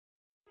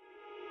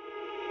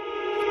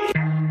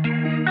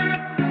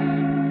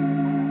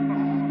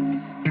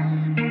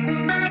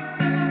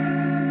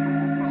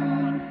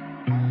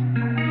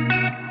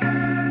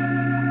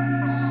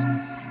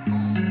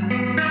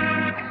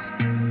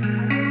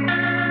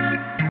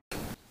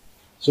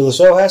So the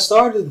show has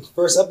started.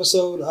 First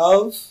episode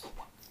of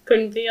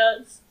Couldn't Be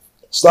Us.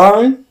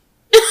 Starring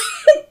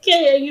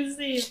Kate and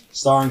Kasim.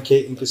 Starring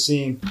Kate and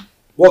Kasim.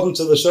 Welcome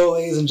to the show,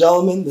 ladies and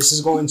gentlemen. This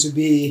is going to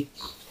be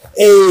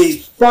a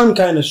fun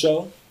kind of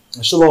show.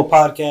 A show little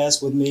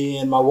podcast with me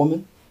and my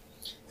woman.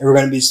 And we're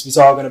going to be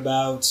talking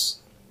about...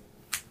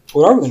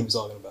 What are we going to be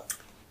talking about?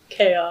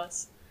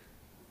 Chaos.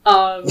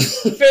 For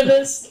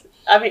this,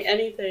 I mean,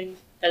 anything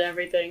and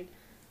everything.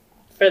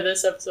 For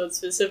this episode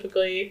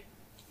specifically,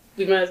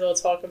 we might as well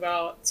talk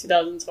about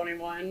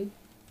 2021.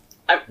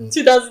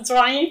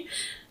 2020?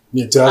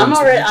 Yeah, 2020. I'm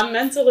already, I'm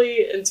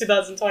mentally in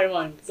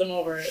 2021 because I'm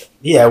over it.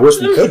 Yeah, I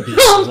wish we could be,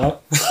 you know?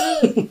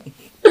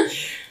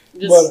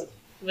 Just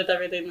with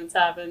everything that's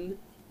happened.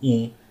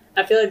 Mm.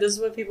 I feel like this is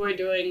what people are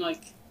doing.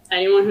 Like,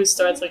 anyone who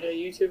starts, like, a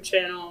YouTube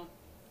channel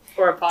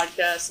or a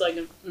podcast, like,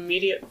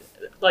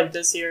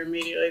 this year,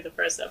 immediately, the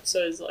first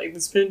episode is, like,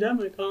 this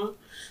pandemic, huh?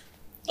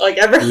 Like,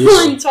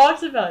 everyone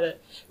talks about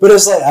it. But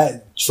it's,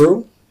 like,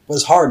 true, but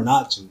it's hard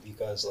not to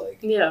because, like...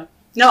 Yeah.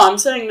 No, I'm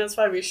saying that's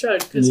why we should,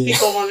 because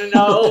people want to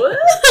know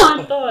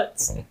our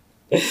thoughts.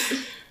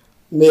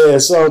 Yeah,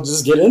 so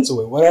just get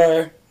into it. What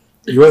are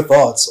your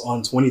thoughts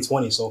on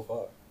 2020 so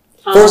far?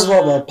 First of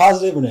all,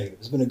 positive or negative?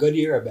 It's been a good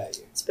year or a bad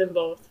year? It's been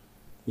both.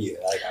 Yeah,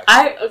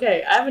 I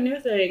have a new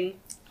thing.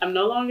 I'm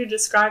no longer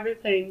describing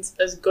things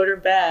as good or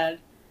bad.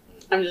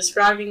 I'm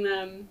describing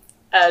them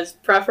as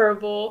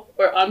preferable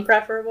or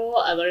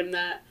unpreferable. I learned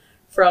that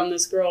from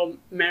this girl,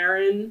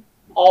 Marin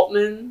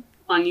Altman,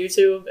 on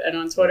YouTube and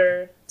on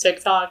Twitter,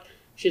 TikTok.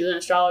 She's an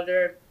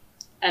astrologer,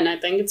 and I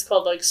think it's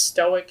called, like,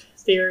 Stoic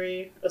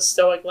theory, or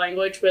Stoic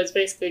language, but it's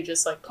basically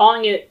just, like,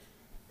 calling it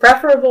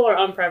preferable or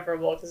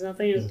unpreferable, because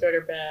nothing is good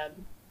or bad.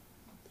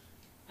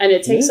 And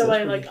it takes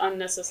away, like,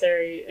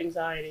 unnecessary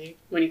anxiety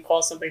when you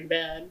call something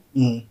bad.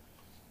 Mm-hmm.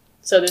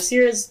 So this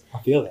year is... I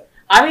feel that.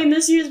 I mean,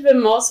 this year's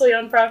been mostly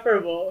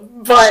unpreferable,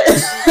 but...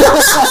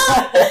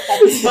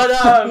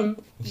 but,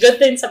 good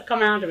things have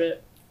come out of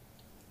it.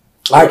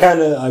 I kind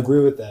of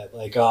agree with that.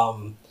 Like,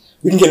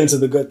 we can get into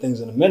the good things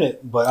in a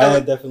minute, but I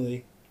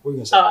definitely... What were you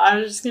going to say? Oh, I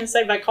was just going to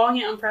say, by calling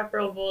it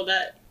unpreferable,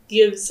 that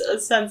gives a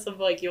sense of,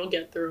 like, you'll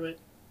get through it.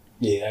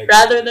 Yeah.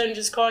 Rather than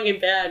just calling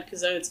it bad, because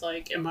then it's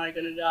like, am I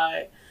going to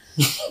die?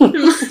 What do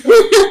you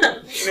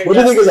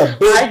think is a big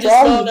problem? I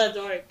just go that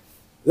dark.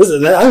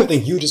 I don't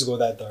think you just go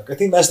that dark. I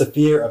think that's the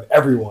fear of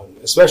everyone,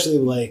 especially,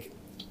 like,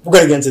 we're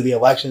going to get into the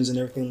elections and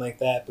everything like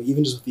that, but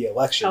even just with the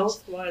elections.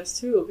 Health-wise,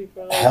 too.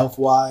 People like...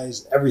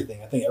 Health-wise,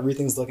 everything. I think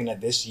everything's looking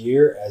at this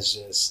year as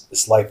just,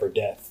 it's life or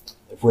death.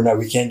 If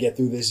we can't get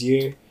through this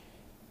year,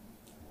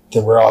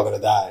 then we're all going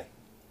to die.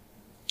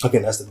 I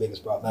think that's the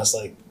biggest problem. That's,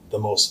 like, the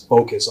most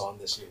focus on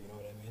this year, you know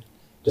what I mean?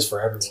 Just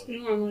for everyone. I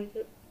don't like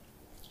it.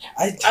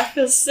 I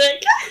feel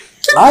sick.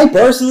 I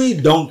personally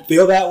don't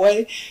feel that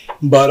way,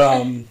 but,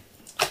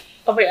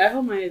 Oh, wait, I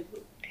hope my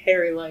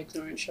hairy legs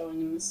aren't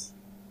showing this.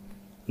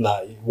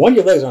 Nah,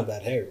 your legs aren't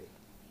that hairy.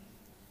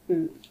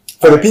 Mm.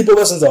 For the people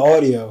listening to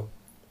audio,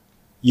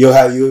 you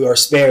are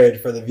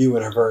spared for the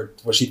viewing of her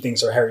what she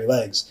thinks are hairy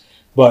legs.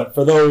 But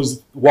for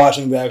those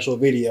watching the actual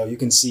video, you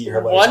can see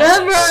her legs.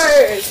 Whatever.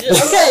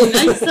 Okay,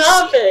 next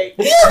topic.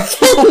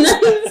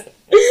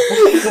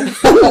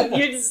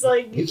 You just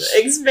like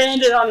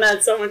expanded on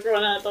that so much more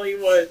than I thought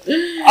you would.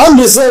 I'm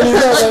just saying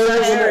they're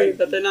not hairy,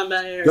 but they're not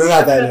that hairy. They're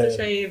not that hairy.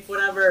 Shave,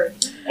 whatever.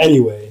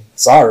 Anyway,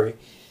 sorry.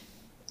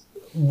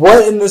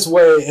 What in this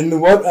way, in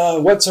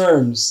what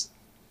terms,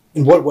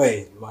 in what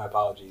way, my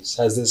apologies,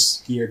 has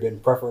this year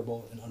been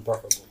preferable and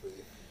unpreferable for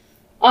you?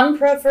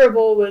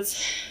 Unpreferable with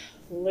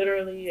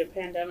literally a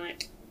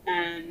pandemic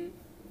and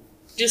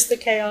just the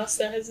chaos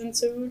that has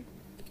ensued.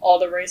 All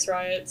the race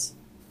riots,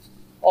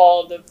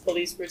 all the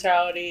police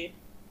brutality.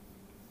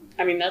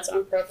 I mean, that's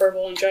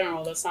unpreferable in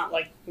general. That's not,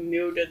 like,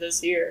 new to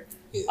this year.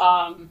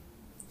 Yeah.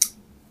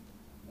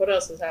 What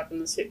else has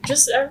happened this year?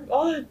 Just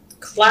all the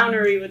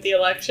clownery with the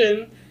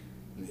election.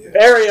 Yeah.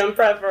 Very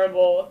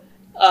unpreferable.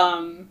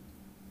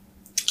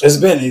 It's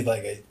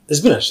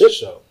been a shit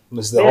show.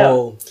 It's the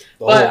whole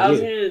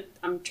year.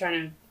 I'm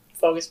trying to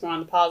focus more on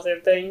the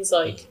positive things.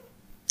 Like,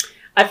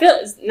 I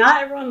feel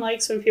not everyone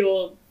likes when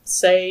people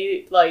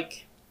say,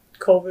 like,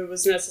 COVID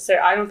was necessary.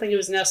 I don't think it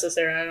was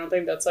necessary. I don't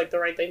think that's, like, the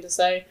right thing to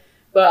say.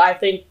 But I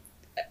think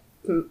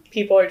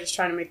people are just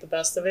trying to make the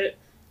best of it,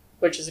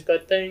 which is a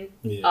good thing.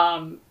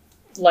 Yeah.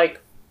 Like,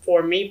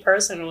 for me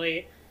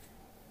personally,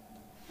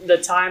 the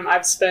time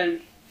I've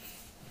spent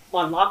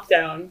on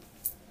lockdown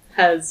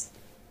has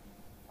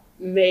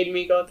made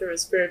me go through a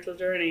spiritual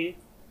journey.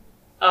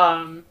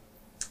 An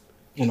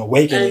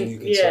awakening, you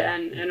could say. Yeah,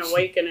 and an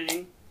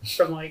awakening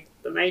from, like,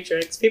 the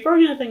Matrix. People are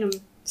going to think I'm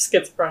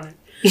schizophrenic.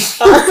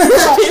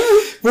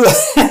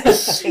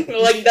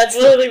 Like, that's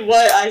literally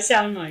what I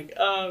sound like.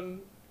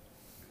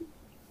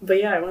 But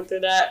yeah, I went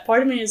through that.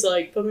 Part of me is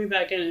like, put me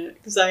back in it,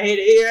 because I hate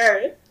it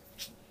here.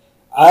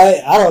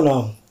 I don't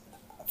know.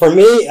 For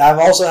me, I've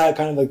also had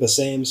kind of like the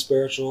same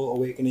spiritual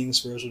awakening,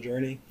 spiritual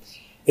journey.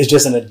 It's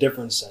just in a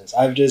different sense.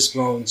 I've just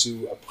grown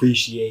to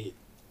appreciate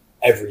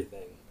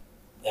everything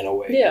in a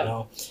way, you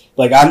know?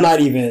 Like, I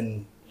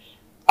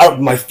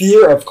my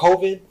fear of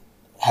COVID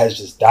has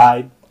just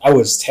died. I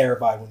was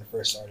terrified when it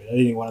first started. I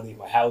didn't even want to leave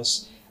my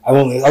house. I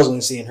was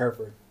only seeing her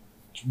for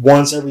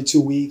once every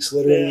 2 weeks,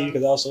 literally,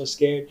 because I was so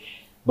scared.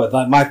 But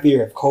like, my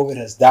fear of COVID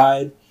has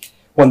died.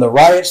 When the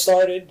riot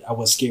started, I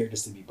was scared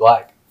just to be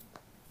black.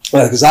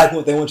 Like, exactly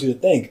what they want you to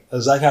think,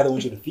 exactly how they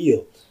want you to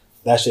feel.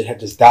 That shit had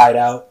just died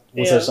out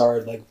once I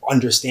started like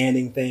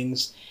understanding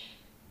things.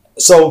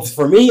 So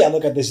for me, I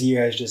look at this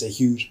year as just a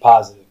huge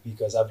positive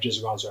because I've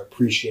just grown to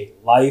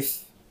appreciate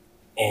life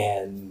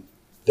and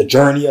the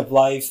journey of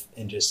life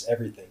and just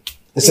everything.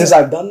 And since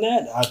I've done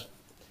that,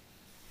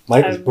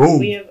 life is boom.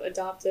 We have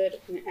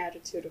adopted an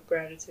attitude of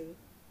gratitude.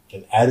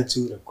 An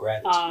attitude of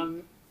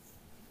gratitude.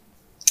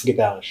 Get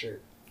that on a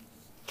shirt.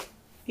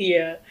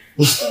 Yeah.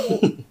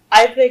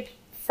 I think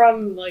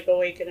from like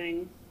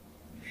awakening,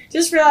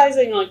 just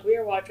realizing like we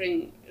are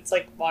watching, it's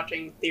like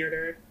watching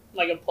theater,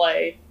 like a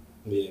play.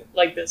 Yeah.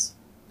 Like this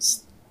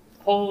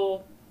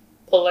whole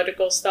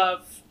political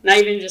stuff, not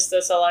even just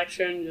this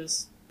election,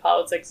 just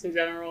politics in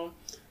general,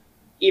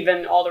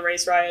 even all the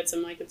race riots.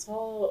 I'm like, it's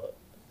all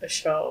a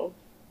show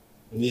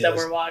that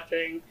we're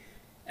watching.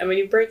 And when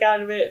you break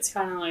out of it, it's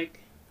kind of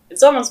like,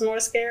 it's almost more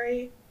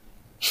scary.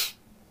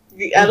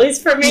 At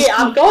least for me,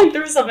 I'm going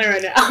through something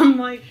right now. I'm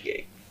like,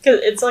 because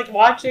it's like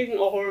watching a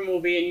horror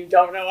movie and you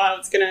don't know how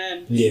it's going to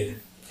end. Yeah.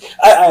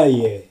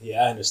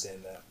 I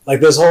understand that. Like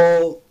this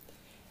whole,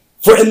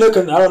 I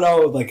don't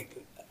know like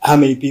how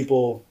many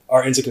people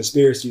are into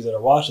conspiracies that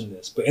are watching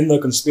this, but in the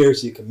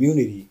conspiracy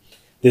community,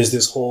 there's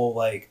this whole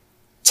like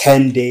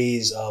 10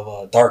 days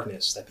of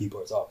darkness that people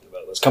are talking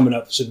about. It's coming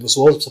up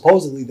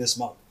supposedly this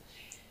month.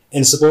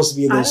 And it's supposed to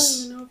be this...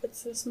 I don't even know if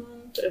it's this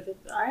month.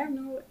 I have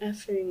no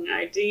effing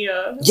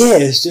idea. Yeah,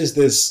 it's just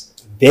this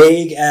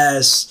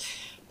vague-ass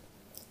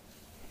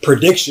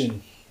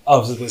prediction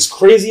of this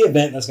crazy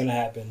event that's going to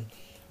happen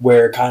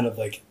where kind of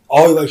like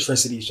all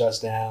electricity shuts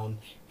down,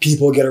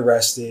 people get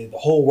arrested, the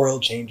whole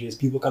world changes,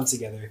 people come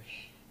together.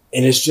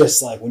 And it's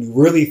just like, when you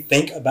really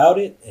think about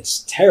it, it's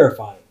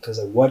terrifying. Because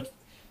like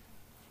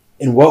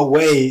in what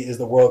way can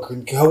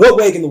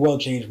the world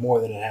change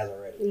more than it has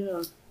already?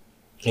 Yeah.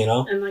 You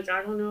know? And like,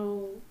 I don't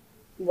know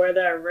where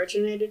that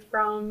originated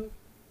from.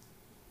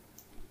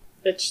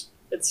 It's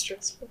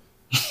stressful.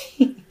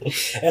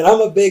 And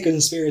I'm a big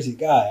conspiracy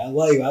guy. I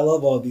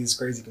love all these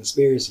crazy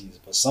conspiracies,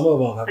 but some of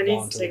them have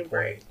gone to the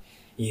point.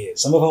 Yeah,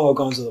 some of them have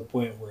gone to the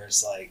point where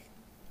it's like,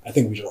 I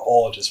think we should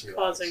all just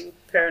realize. Causing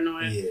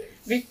paranoia.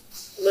 Yeah.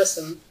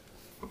 Listen,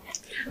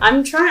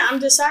 I'm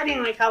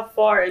deciding like how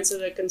far into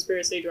the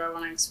conspiracy do I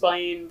want to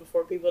explain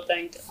before people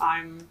think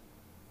I'm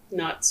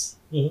nuts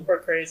or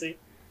crazy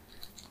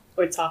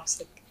or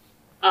toxic.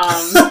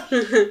 Cause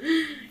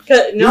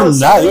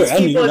if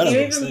you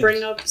even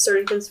bring up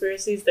certain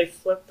conspiracies, they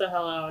flip the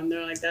hell out and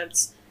they're like,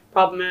 that's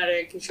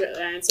problematic.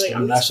 And it's like,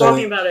 I'm just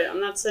talking about it. I'm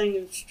not saying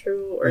it's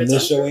true or it's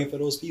this show ain't for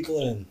those people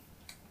then.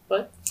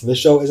 What? This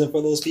show isn't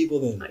for those people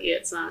then. Yeah,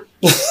 it's not.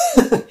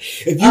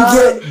 If you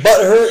get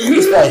butthurt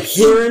just by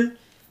hearing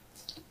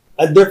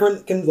a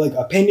different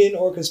opinion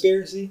or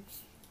conspiracy,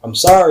 I'm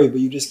sorry, but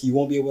you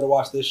won't be able to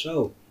watch this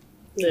show.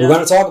 Yeah. We're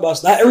going to talk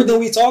about, not everything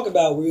we talk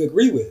about we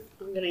agree with.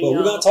 But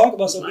we're going to talk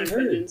about something we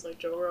heard. Like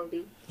Joe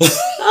Rogan.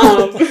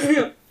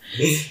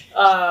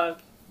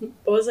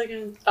 What was I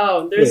going to...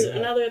 Oh, there's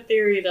another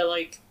theory that,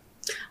 like...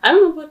 I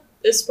don't know what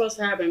is supposed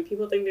to happen.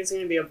 People think there's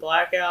going to be a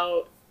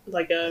blackout,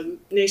 like a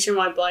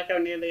nationwide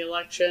blackout near the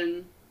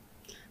election.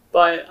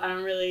 But I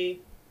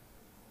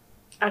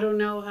don't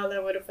know how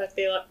that would affect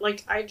the election.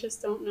 Like, I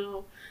just don't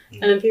know.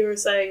 Mm-hmm. And then people are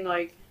saying,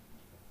 like,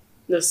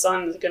 the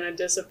sun is going to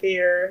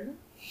disappear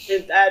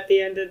at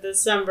the end of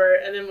December.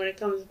 And then when it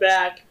comes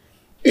back...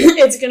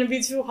 it's going to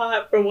be too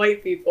hot for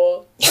white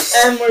people,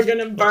 and we're going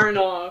to burn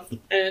off.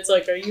 And it's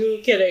like, are you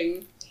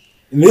kidding?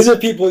 And these are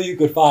people you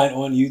could find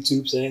on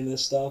YouTube saying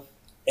this stuff.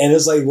 And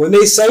it's like, when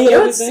they say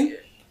everything...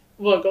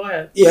 Well, go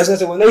ahead. Yeah, I was going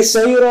to say, when they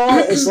say it all,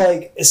 it's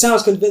like, it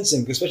sounds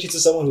convincing, especially to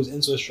someone who's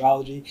into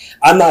astrology.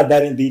 I'm not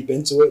that deep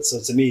into it,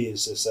 so to me,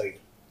 it's just like,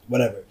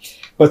 whatever.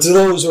 But to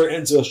those who are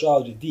into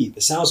astrology deep,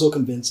 it sounds so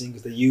convincing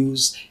because they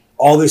use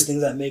all these things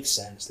that make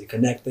sense. They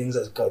connect things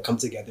that come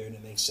together and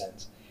it makes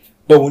sense.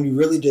 But when you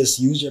really just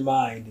use your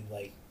mind and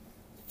like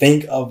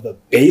think of the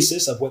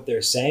basis of what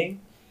they're saying,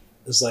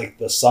 it's like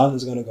the sun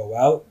is going to go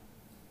out,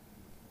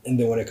 and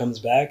then when it comes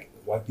back,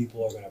 white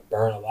people are going to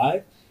burn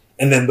alive,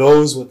 and then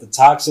those with the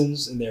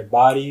toxins in their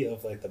body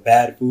of like the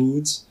bad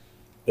foods,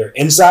 their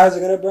insides are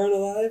going to burn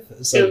alive.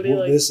 It's like, well,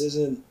 like, this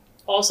isn't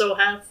also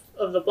half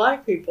of the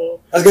black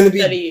people. That's going to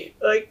be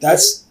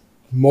that's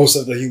most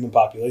of the human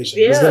population.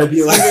 Yeah, it's going to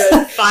be like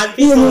 5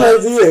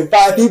 people.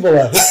 5 people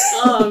left.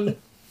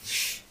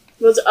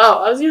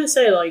 I was going to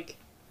say, like,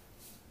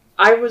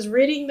 I was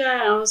reading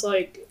that and I was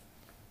like,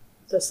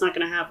 that's not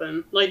going to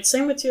happen. Like,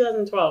 same with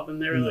 2012,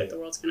 and they were like, the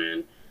world's going to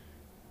end.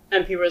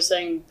 And people were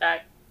saying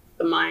that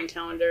the Mayan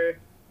calendar,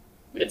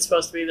 it's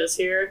supposed to be this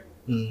year.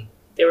 Mm.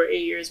 They were 8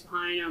 years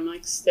behind. I'm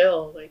like,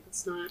 still, like,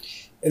 it's not.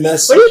 And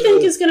that's what do you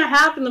think is going to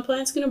happen? The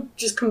planet's going to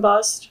just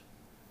combust?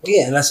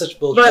 Yeah, and that's such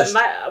bullshit.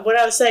 But what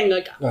I was saying,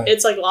 like, right.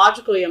 it's like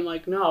logically, I'm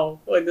like, no,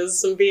 like this is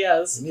some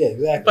BS. Yeah,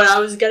 exactly. But I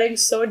was getting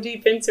so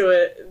deep into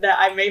it that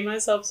I made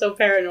myself so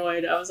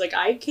paranoid. I was like,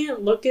 I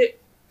can't look at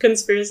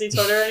conspiracy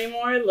Twitter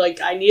anymore.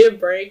 Like, I need a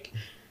break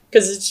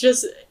because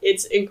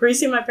it's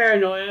increasing my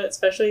paranoia,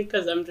 especially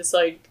because I'm just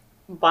like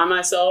by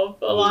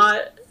myself a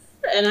lot,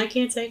 and I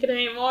can't take it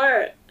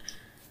anymore.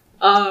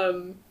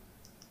 What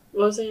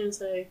was I gonna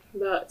say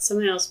about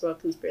something else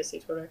about conspiracy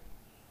Twitter?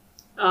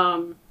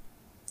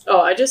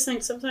 I just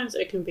think sometimes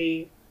it can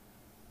be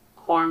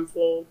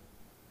harmful.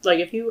 Like,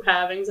 if you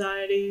have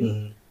anxiety...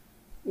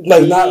 Mm-hmm.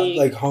 Like, not,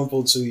 like,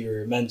 harmful to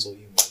your mental,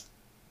 you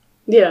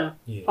mean?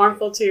 Yeah.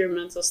 Harmful to your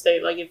mental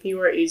state. Like, if you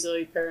are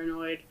easily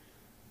paranoid,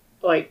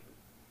 like,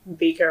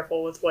 be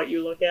careful with what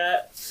you look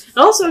at. And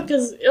also,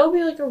 because it'll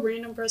be, like, a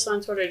random person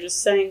on Twitter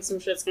just saying some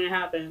shit's gonna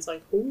happen. It's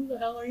like, who the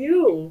hell are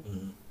you?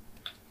 Mm-hmm.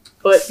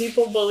 But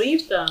people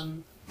believe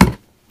them.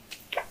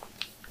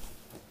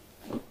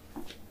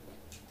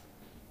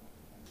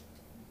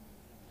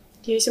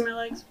 Can you see my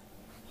legs?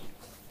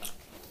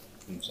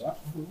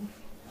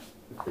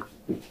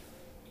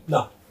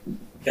 No.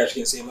 You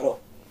actually can't see him at all.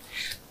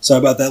 Sorry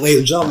about that, ladies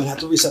and gentlemen. I have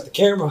to reset the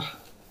camera.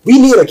 We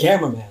need a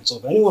cameraman, so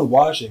if anyone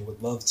watching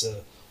would love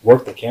to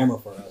work the camera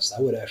for us,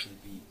 that would actually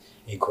be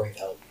a great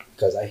help,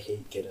 because I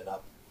hate getting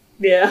up.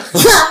 Yeah.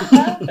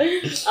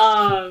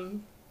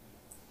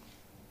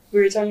 We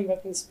were talking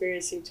about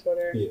conspiracy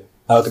Twitter. Yeah.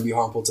 How it can be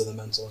harmful to the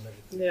mental and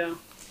everything. Yeah.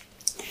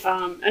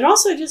 And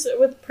also just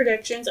with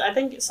predictions, I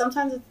think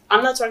sometimes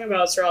I'm not talking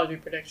about astrology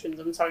predictions.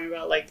 I'm talking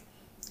about like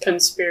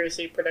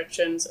conspiracy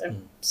predictions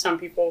and some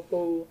people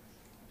who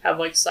have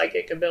like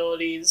psychic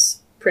abilities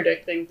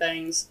predicting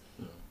things.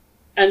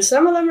 And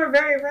some of them are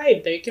very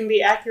right. They can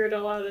be accurate a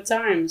lot of the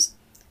times.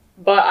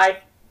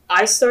 But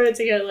I started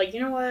to get like, you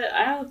know what?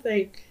 I don't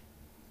think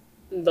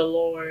the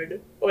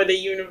Lord or the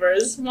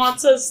universe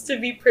wants us to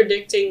be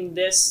predicting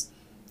this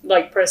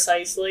like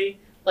precisely.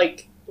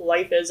 Like,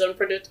 life is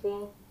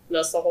unpredictable.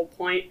 That's the whole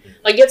point.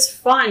 Like, it's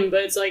fun,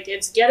 but it's like,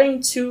 it's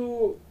getting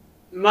too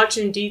much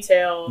in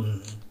detail.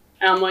 Mm-hmm.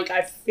 And I'm like,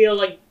 I feel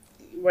like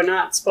we're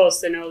not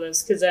supposed to know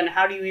this, because then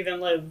how do you even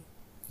live?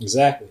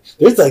 Exactly.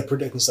 There's like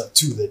predicting stuff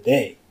to the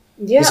day.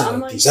 Yeah, I'm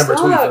like, December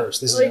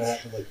 21st. This is going to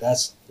happen. Like,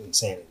 that's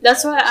insanity.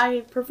 That's why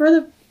I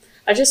prefer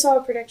I just saw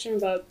a prediction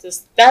about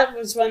this. That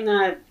was when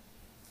that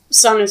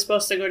sun is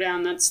supposed to go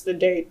down. That's the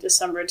date,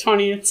 December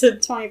 20th to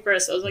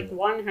 21st. I was like,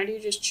 one, how do you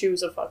just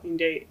choose a fucking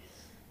date?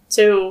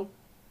 Two,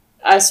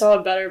 I saw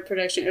a better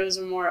prediction. It was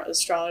a more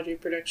astrology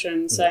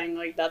prediction saying,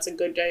 like, that's a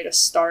good day to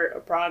start a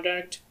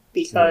project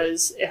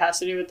because it has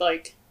to do with,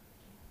 like,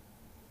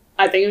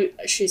 I think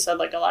she said,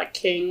 like, a lot of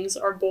kings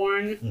are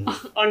born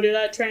under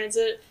that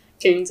transit.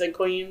 Kings and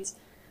queens.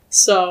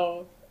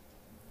 So,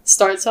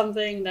 start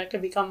something that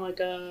could become, like,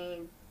 a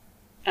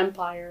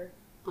empire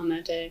on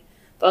that day.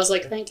 But I was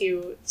like, thank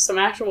you. Some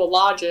actual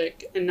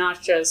logic and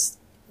not just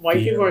white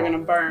people are going to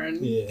burn.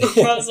 Yeah.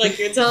 I was like,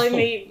 you're telling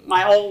me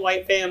my whole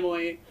white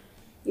family,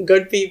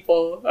 good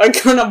people, are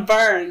going to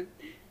burn.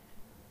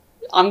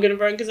 I'm going to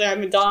burn because I have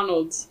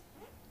McDonald's.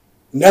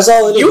 And that's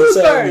all it is. You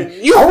burn.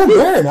 I would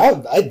burn.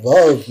 I'd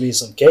love me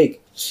some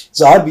cake.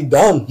 So I'd be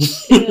done.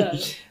 Yeah.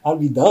 I'd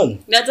be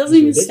done. That doesn't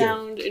even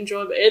sound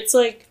enjoyable. It's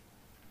like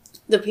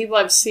the people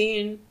I've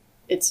seen,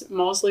 it's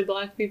mostly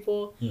black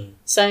people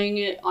saying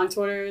it on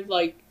Twitter,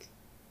 like,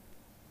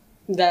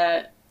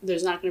 that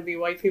there's not going to be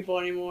white people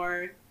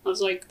anymore. I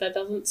was like, that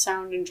doesn't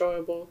sound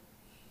enjoyable.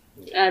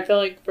 Yeah. And I feel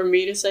like for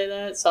me to say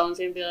that, someone's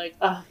going to be like,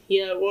 oh,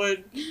 yeah, it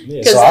would.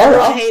 Because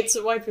everyone hates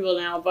white people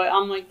now. But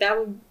I'm like, that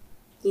would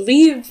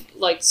leave,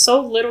 like,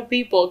 so little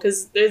people.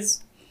 Because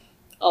there's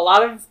a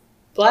lot of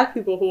black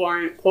people who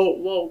aren't, quote,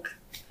 woke.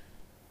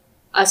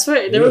 I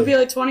swear, there would be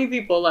like 20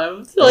 people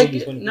left.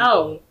 Like,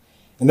 no.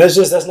 And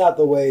that's not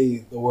the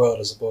way the world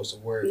is supposed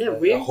to work. Yeah,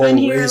 we've been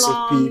here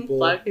long.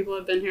 Black people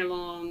have been here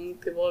long.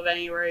 People of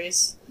any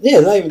race. Yeah,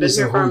 not even just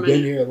who've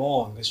been here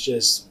long. It's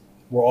just,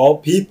 we're all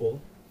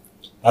people.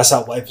 That's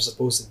how life is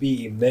supposed to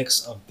be. A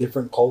mix of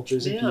different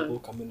cultures and people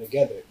coming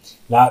together.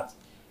 Not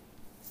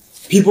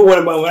people,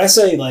 when I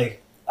say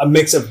like a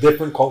mix of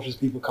different cultures,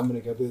 people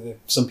coming together,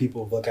 some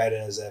people look at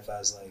it as if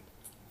like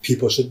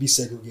people should be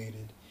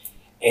segregated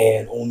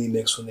and only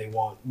mix when they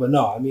want. But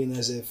no, I mean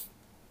as if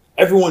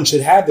everyone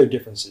should have their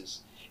differences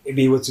and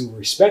be able to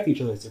respect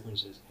each other's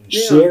differences and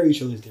share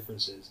each other's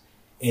differences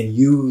and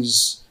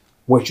use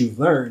what you've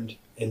learned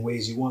in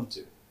ways you want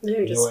to.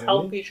 Yeah, just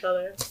help each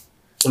other.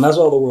 And that's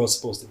all the world's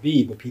supposed to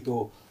be, but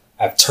people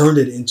have turned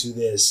it into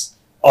this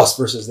us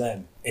versus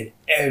them in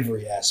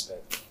every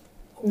aspect.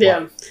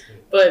 Yeah,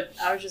 but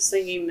I was just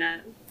thinking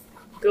that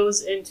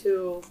goes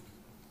into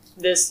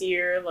this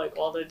year, like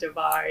all the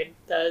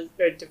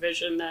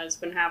division that has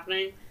been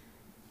happening,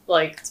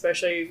 like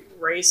especially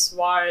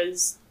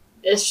race-wise.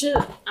 It's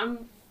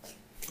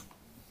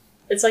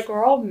like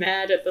we're all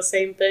mad at the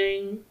same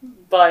thing,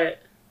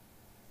 but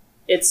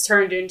it's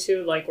turned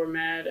into like we're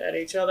mad at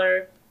each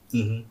other.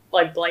 Mm-hmm.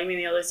 Like blaming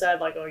the other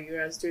side, like, oh, you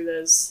guys do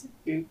this,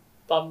 you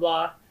blah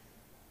blah,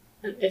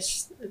 and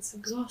it's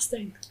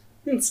exhausting.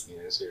 Yeah,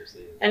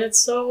 seriously. And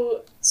it's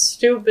so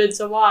stupid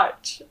to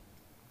watch.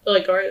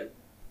 Like, or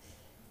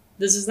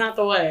this is not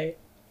the way.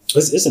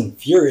 It's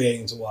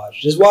infuriating to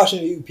watch. Just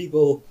watching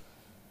people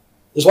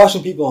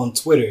on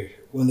Twitter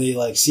when they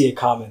like see a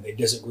comment they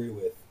disagree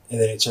with, and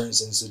then it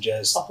turns into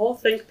just A whole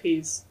think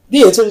piece.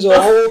 Yeah, it turns into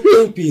a whole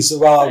think piece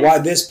about why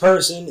this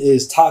person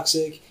is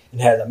toxic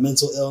and has a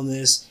mental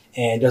illness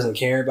and doesn't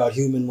care about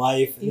human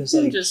life. And You it's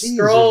can like, just Jesus.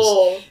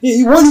 scroll.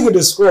 Yeah, one, you can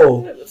just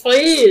scroll.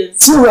 Please.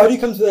 Two, how do you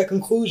come to that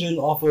conclusion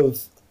off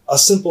of a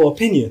simple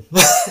opinion?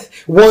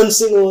 One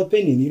single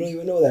opinion. You don't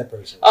even know that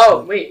person.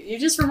 Oh, wait. You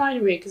just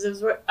reminded me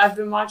because I've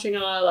been watching a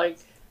lot of like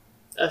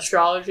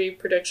astrology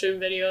prediction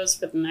videos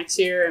for the next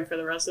year and for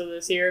the rest of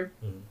this year.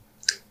 Mm-hmm.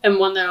 And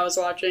one that I was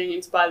watching,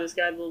 it's by this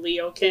guy, the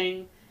Leo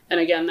King. And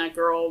again, that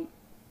girl,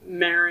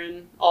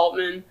 Marin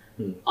Altman,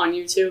 on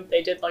YouTube.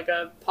 They did like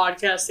a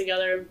podcast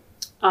together.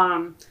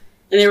 And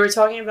they were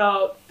talking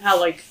about how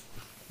like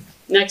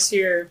next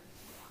year,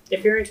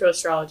 if you're into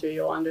astrology,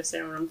 you'll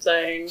understand what I'm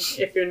saying.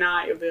 If you're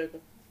not, you'll be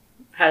like,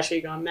 has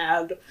she gone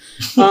mad?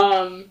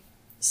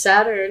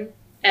 Saturn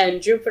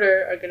and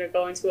Jupiter are going to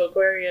go into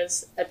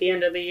Aquarius at the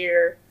end of the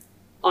year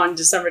on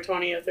December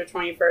 20th or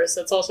 21st.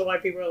 That's also why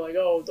people are like,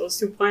 oh, those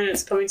two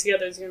planets coming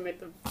together is going to make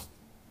the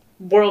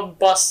world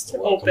bust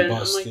open.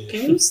 I'm like, yeah.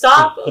 Can you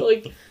stop?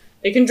 Like,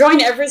 they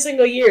conjoin every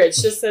single year.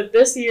 It's just that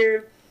this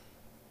year,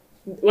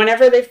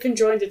 whenever they've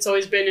conjoined, it's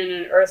always been in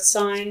an earth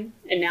sign,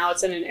 and now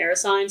it's in an air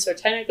sign. So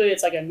technically,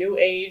 it's like a new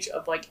age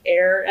of like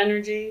air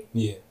energy.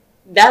 Yeah.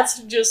 That's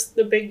just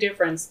the big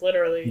difference,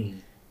 literally.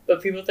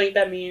 But people think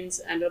that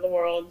means end of the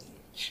world.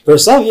 For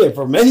some, yeah.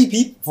 For many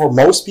people, for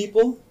most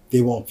people,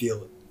 they won't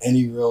feel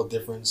any real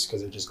difference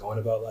because they're just going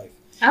about life.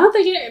 I don't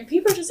think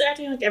people are just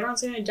acting like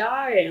everyone's gonna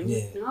die. I'm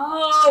like,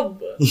 no,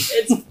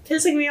 it's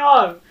pissing me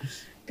off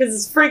because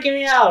it's freaking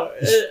me out.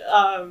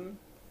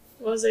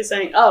 What was I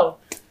saying? Oh,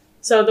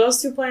 so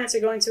those two planets are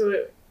going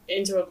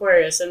into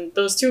Aquarius, and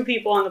those two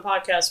people on the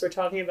podcast were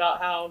talking about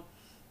how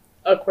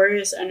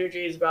Aquarius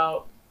energy is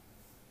about,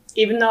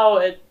 even though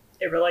it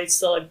relates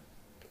to like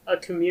a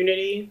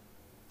community,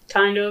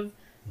 kind of,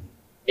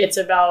 it's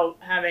about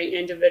having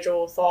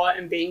individual thought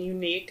and being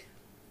unique.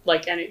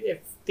 Like, and if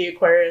the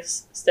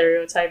Aquarius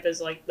stereotype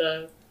is like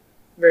the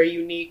very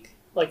unique,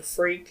 like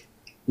freak,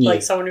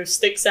 like someone who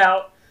sticks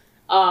out.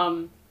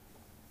 But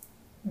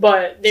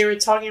they were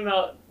talking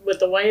about with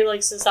the way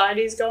like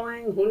society's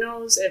going, who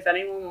knows if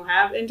anyone will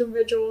have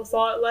individual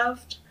thought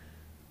left.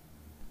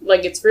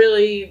 Like, it's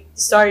really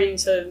starting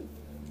to,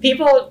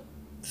 people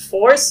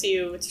force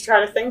you to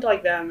try to think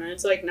like them, and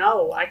it's like,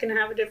 no, I can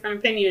have a different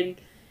opinion,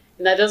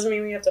 and that doesn't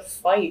mean we have to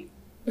fight.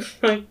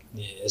 Like,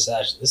 yeah,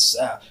 it's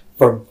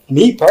for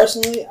me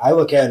personally, I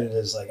look at it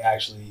as like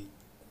actually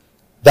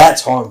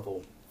that's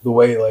harmful. The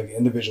way like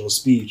individual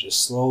speech is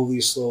slowly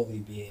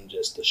being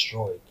just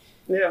destroyed.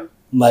 Yeah.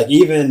 Like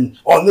even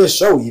on this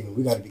show, even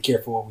we got to be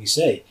careful what we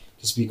say,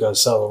 just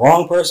because so the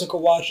wrong person could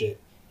watch it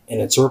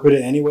and interpret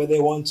it any way they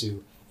want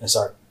to and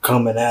start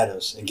coming at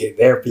us and get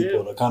their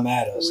people to come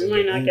at us. We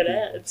might not get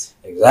ads.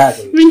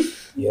 Exactly.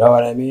 You know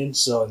what I mean?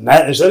 So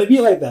it shouldn't be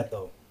like that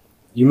though.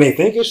 You may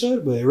think it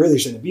should, but it really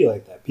shouldn't be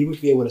like that. People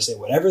should be able to say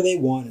whatever they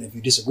want, and if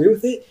you disagree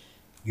with it,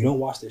 you don't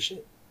watch their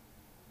shit.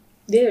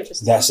 Yeah,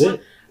 just that's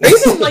it. Or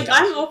even like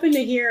I'm open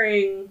to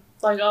hearing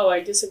like, oh, I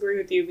disagree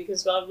with you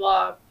because blah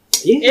blah.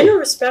 Yeah. In a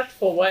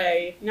respectful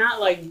way, not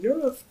like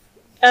you're a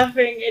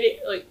effing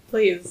idiot. Like,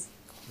 please,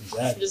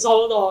 Exactly. just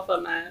hold off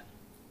on that.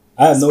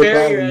 I have no Spare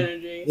problem. your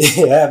energy.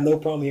 Yeah, I have no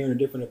problem hearing a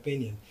different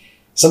opinion.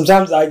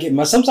 Sometimes my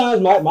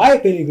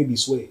opinion can be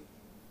swayed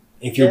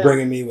if you're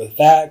bringing me with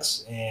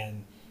facts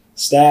and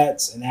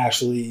stats and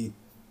actually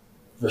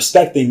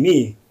respecting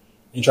me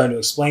and trying to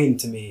explain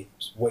to me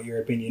what your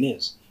opinion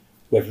is.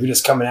 But if you're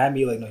just coming at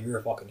me like, no, you're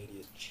a fucking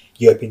idiot.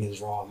 Your opinion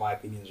is wrong. My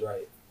opinion is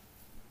right.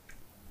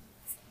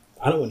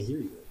 I don't want to hear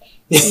you.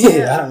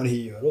 Yeah. I don't want to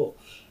hear you at all.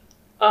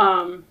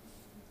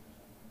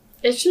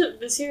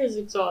 This year is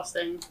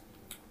exhausting,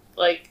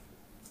 like,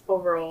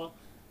 overall.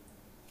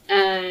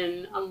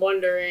 And I'm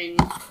wondering,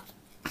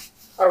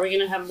 are we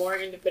going to have more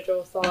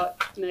individual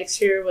thought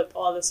next year with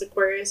all this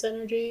Aquarius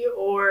energy?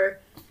 Or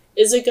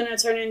is it going to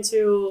turn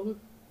into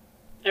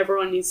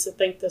everyone needs to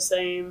think the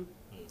same?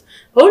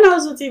 Who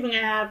knows what's even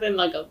going to happen,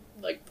 like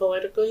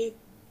politically?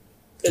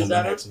 In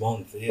the next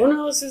month, yeah. Who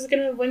knows who's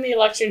going to win the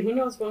election? Who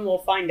knows when we'll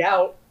find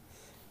out?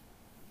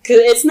 Because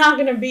it's not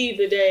going to be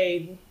the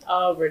day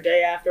of or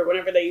day after,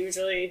 whenever they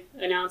usually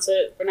announce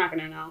it. We're not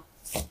going to know.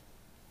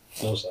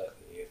 Most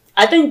likely, yeah.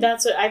 I think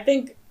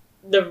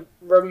the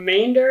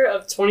remainder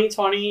of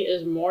 2020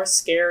 is more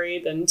scary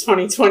than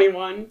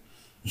 2021.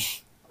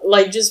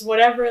 Like, just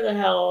whatever the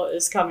hell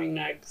is coming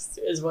next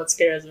is what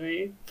scares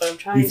me. But I'm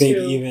trying to... You think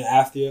even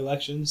after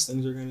elections,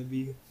 things are going to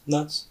be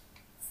nuts?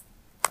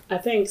 I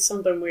think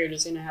something weird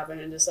is going to happen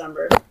in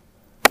December.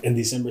 In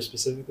December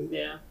specifically?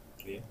 Yeah.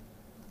 Yeah.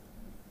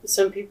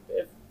 Some people...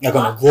 Like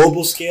on a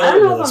global scale? I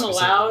don't know if I'm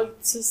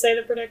allowed to say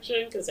the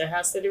prediction because it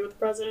has to do with the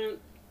president.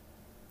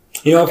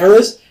 You know, for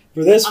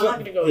this I'm not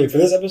gonna go for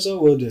this episode,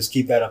 we'll just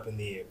keep that up in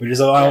the air. But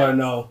just all I want to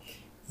know,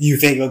 you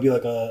think it'll be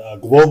like a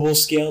global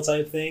scale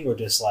type thing, or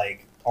just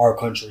like our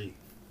country?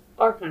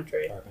 Our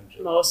country.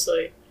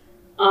 Mostly.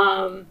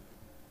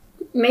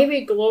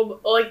 Maybe global.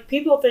 Like,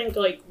 people think,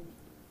 like,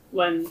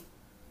 when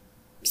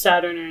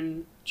Saturn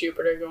and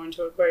Jupiter go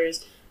into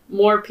Aquarius,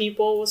 more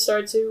people will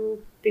start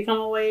to become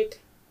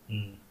awake.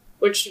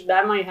 Which,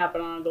 that might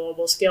happen on a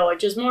global scale. Like,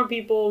 just more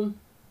people...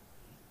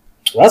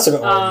 Well, that's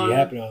already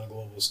happening on a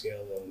global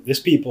scale, though. There's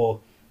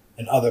people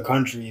in other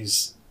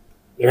countries,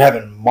 they're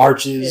having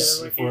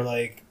marches for,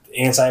 like,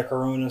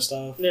 anti-corona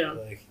stuff. Yeah.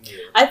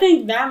 I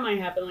think that might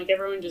happen. Like,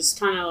 everyone just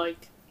kind of,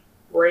 like,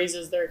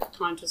 raises their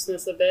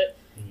consciousness a bit.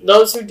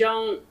 Those who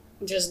don't,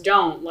 just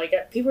don't. Like,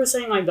 people are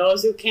saying, like,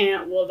 those who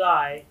can't will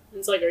die.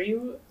 It's like, are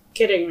you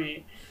kidding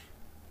me?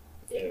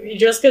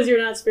 Just because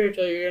you're not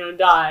spiritual, you're going to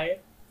die.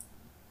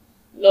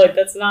 Like,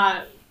 that's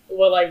not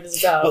what life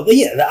is about. But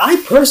yeah,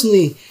 I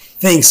personally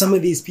think some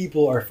of these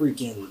people are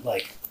freaking,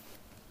 like,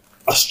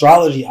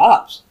 astrology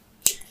ops.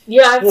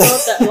 Yeah, I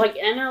felt that. Like,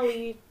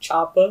 NLE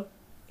Choppa.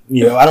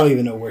 You know, I don't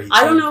even know where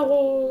I don't know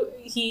who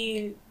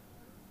he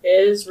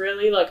is,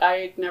 really. Like,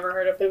 I never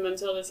heard of him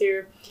until this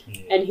year.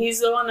 Yeah. And he's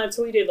the one that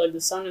tweeted, like,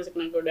 the sun is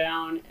going to go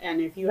down,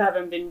 and if you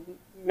haven't been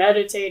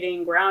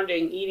meditating,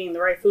 grounding, eating the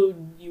right food,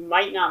 you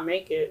might not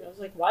make it. I was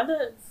like, why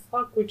the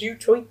fuck would you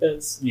tweet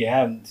this?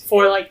 Yeah.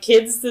 For, like,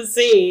 kids to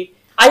see.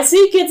 I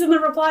see kids in the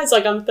replies,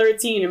 like, I'm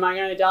 13, am I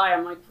going to die?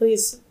 I'm like,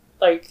 please,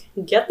 like,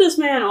 get this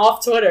man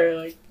off Twitter.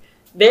 Like,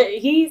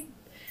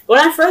 when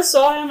I first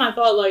saw him, I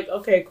thought, like,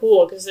 okay,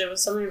 cool, because it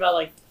was something about,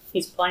 like,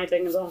 he's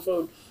planting his own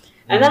food.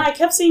 And then I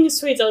kept seeing his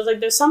tweets. I was like,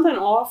 there's something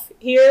off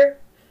here.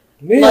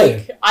 Yeah.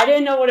 Like, I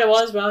didn't know what it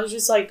was, but I was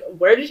just like,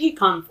 where did he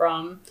come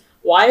from?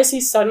 Why is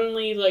he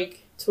suddenly,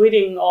 like,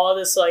 tweeting all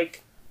this,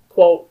 like,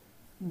 quote,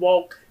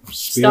 woke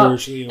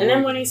stuff? And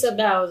then when he said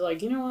that, I was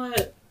like, you know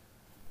what?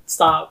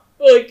 Stop.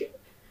 Like,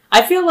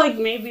 I feel like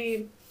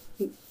maybe,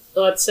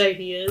 let's say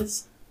he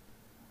is,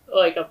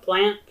 like, a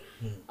plant.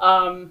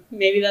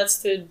 Maybe that's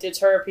to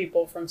deter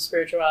people from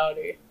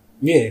spirituality.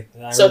 Yeah.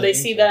 So they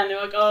see that and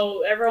they're like,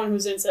 oh, everyone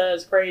who's into that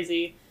is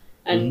crazy.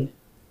 And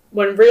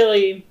when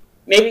really,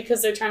 maybe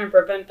because they're trying to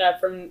prevent that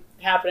from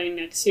happening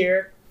next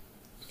year.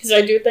 Because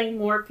I do think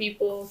more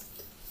people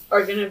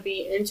are going to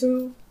be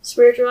into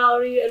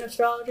spirituality and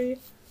astrology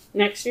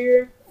next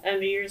year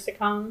and the years to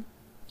come.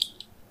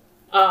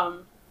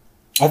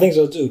 I think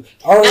so too.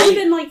 Not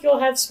even like you'll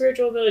have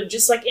spiritual ability,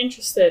 just like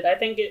interested. I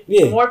think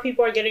more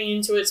people are getting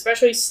into it,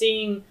 especially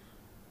seeing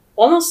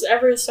almost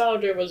every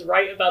astrologer was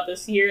right about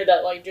this year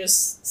that like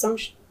just some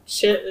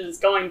shit is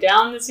going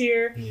down this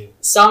year. Yeah.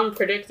 Some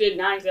predicted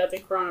not exactly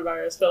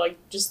coronavirus, but like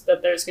just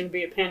that there's going to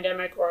be a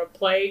pandemic or a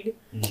plague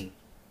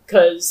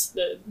because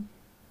the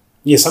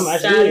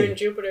Saturn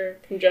Jupiter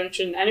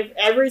conjunction, and if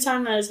every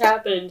time that has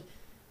happened,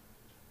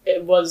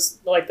 it was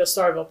like the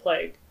start of a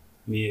plague.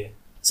 Yeah.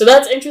 So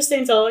that's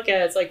interesting to look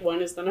at. It's like, when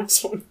is the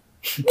next one?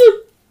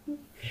 Yeah,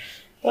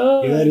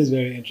 that is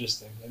very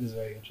interesting.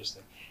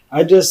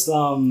 I just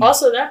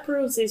also, that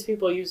proves these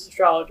people use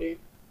astrology.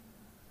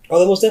 Oh,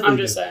 they most definitely I'm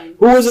just saying.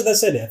 Who was it that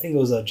said it? I think it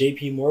was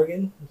J.P.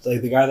 Morgan. It's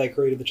like the guy that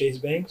created the Chase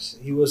Banks.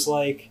 He was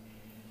like,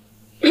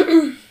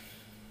 I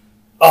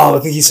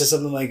think he said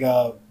something like,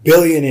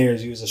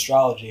 billionaires use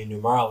astrology and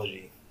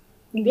numerology.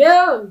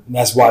 Yeah. And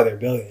that's why they're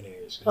billionaires.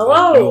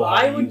 Hello,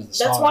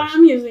 that's why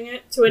I'm using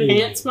it to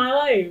enhance my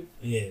life.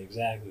 Yeah,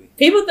 exactly.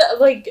 People that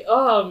like,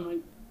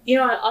 you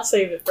know, I'll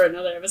save it for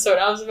another episode.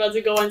 I was about to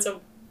go into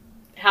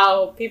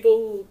how people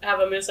who have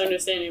a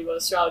misunderstanding of what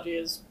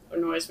astrology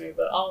annoys me,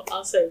 but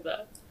I'll save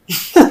that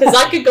because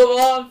I could go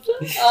off.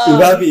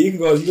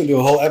 You can do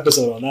a whole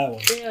episode on that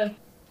one. Yeah.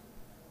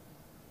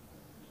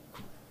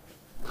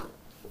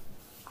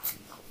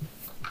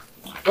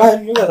 Go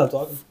ahead, you guys are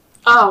talking.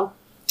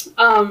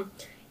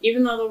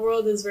 Even though the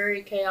world is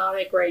very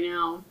chaotic right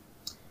now,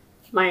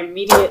 my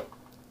immediate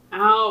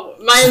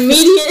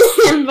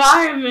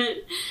environment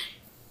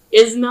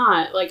is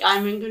not. Like,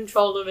 I'm in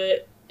control of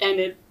it,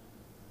 and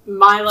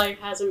my life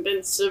hasn't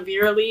been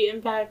severely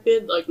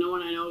impacted. Like, no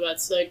one I know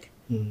got sick,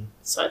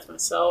 besides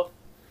myself.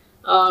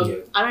 I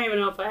don't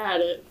even know if I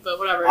had it, but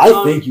whatever.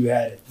 I think you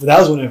had it. But that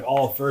was when it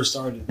all first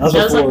started. That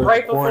was like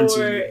right before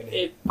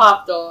it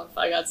popped off.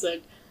 I got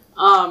sick.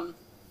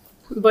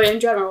 But in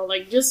general,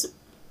 like, just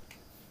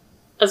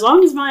as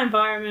long as my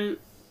environment,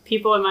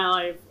 people in my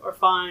life are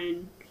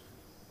fine,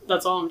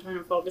 that's all I'm trying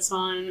to focus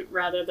on,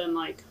 rather than,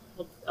 like,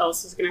 what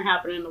else is going to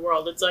happen in the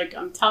world. It's like,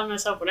 I'm telling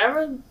myself,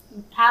 whatever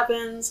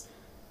happens,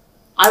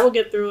 I will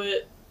get through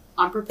it.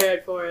 I'm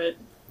prepared for it.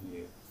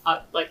 Yeah.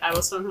 I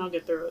will somehow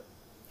get through it.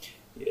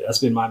 Yeah, that's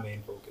been my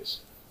main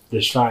focus.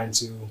 Just trying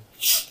to...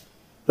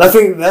 I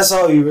think that's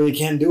all you really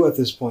can do at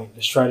this point.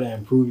 Just try to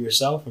improve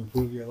yourself,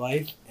 improve your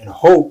life, and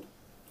hope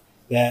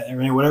that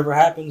whatever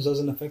happens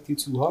doesn't affect you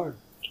too hard.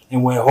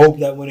 And hope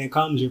that when it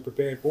comes, you're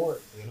prepared for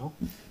it, you know?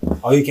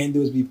 All you can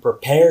do is be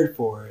prepared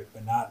for it,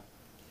 but not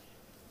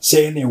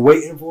sitting there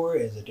waiting for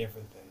it is a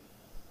different thing.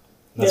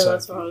 That's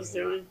what I was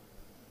doing.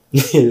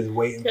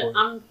 Waiting for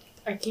it.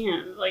 I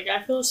can't. Like,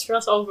 I feel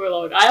stress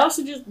overload. I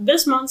also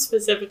this month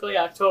specifically,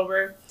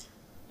 October,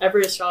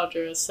 every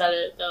astrologer has said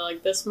it, that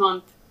like this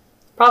month,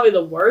 probably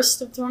the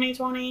worst of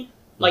 2020.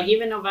 Like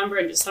even November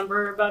and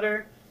December are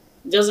better.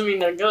 It doesn't mean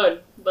they're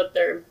good, but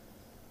they're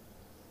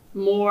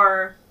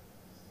more,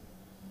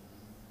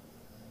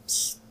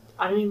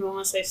 I don't even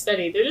want to say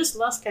steady. They're just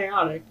less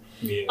chaotic.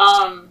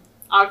 Yeah.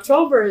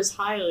 October is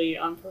highly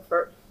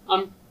unpreferable.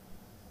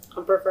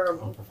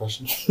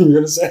 Unprofessional. You're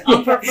gonna say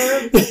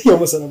unpreferable. You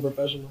almost said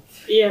unprofessional.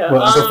 Yeah.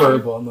 Well,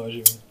 unpreferable. I know what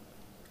you mean.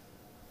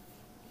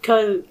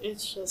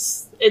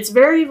 Cause it's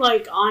very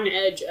like on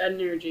edge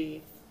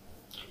energy,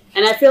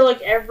 and I feel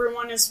like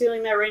everyone is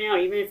feeling that right now.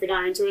 Even if you're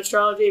not into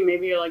astrology,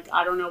 maybe you're like,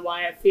 I don't know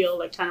why I feel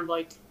like kind of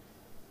like.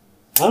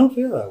 I don't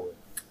feel that way.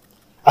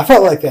 I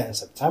felt like that in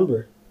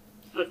September.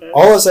 Okay.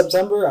 All of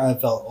September, I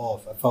felt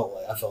off. I felt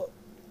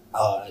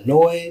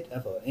annoyed. I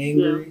felt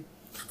angry.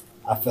 Yeah.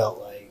 I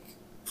felt like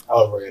I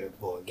was ready to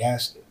blow a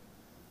gasket.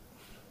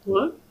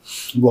 What?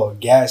 Blow a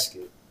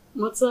gasket.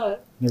 What's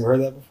that? Never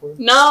heard that before?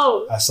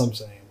 No. That's some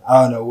saying.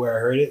 I don't know where I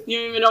heard it. You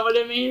don't even know what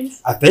it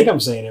means? I think I'm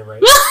saying it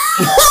right. You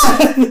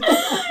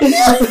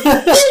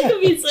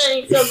could be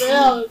saying something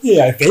else.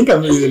 Yeah, I think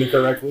I'm using it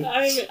correctly.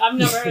 I've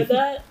never heard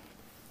that.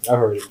 I've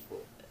heard it before.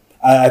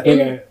 I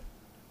think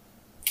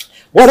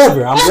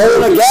whatever, I'm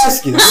blowing a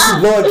gasket. You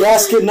can blow a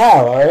gasket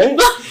now, alright?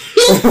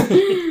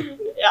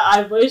 Yeah,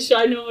 I wish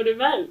I knew what it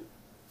meant.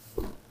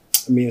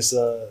 I mean, it's,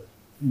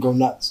 go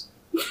nuts.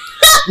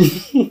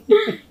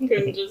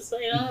 Couldn't just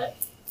say that.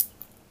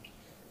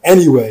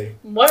 Anyway.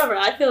 Whatever,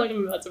 I feel like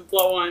I'm about to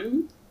blow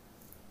one.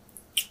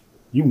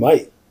 You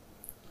might.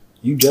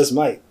 You just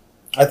might.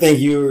 I think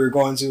you're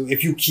going to,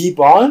 if you keep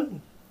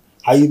on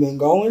how you've been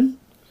going,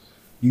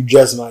 you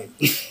just might.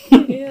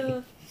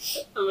 Yeah.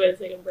 I'm going to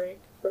take a break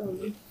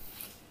from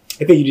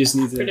I think you just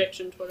need to.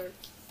 Prediction Twitter.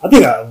 I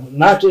think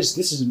not just,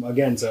 this is,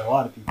 again, to a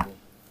lot of people.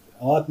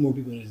 A lot more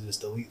people need to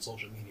just delete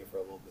social media for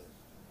a little bit.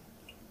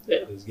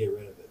 Yeah. Just get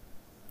rid of it.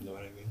 You know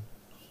what I mean?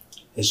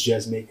 It's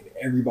just making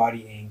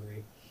everybody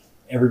angry,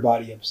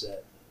 everybody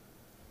upset.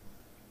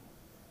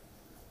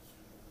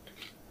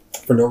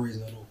 For no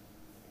reason at all.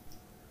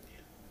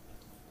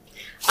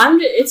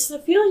 It's the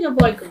feeling of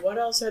like, what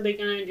else are they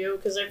going to do?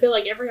 Because I feel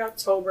like every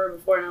October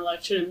before an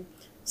election,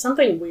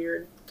 something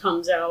weird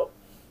comes out.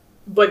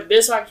 But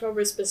this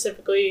October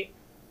specifically,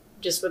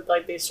 just with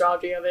like the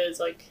astrology of it, is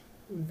like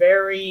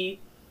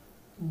very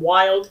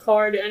wild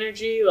card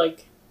energy.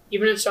 Like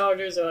even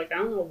astrologers are like, I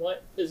don't know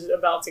what is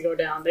about to go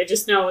down. They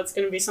just know it's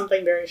going to be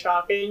something very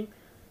shocking.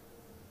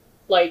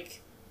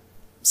 Like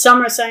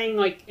some are saying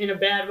like in a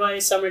bad way,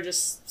 some are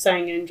just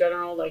saying in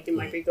general like it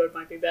might be good,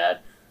 might be bad.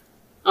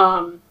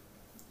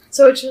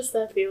 So it's just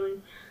that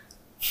feeling.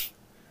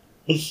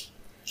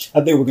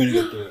 I think we're gonna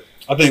get through it.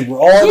 I think we're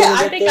all. Yeah,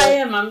 I think I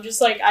am. I'm just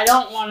like, I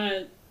don't want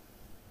to.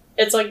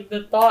 It's like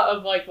the thought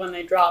of like when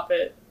they drop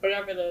it,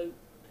 whatever the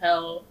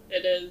hell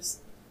it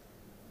is.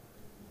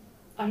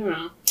 I don't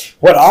know.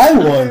 What I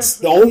want,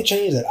 the only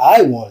change that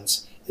I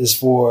want is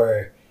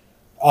for,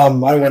 I don't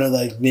want to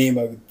like name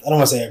I don't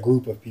want to say a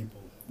group of people,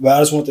 but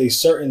I just want a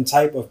certain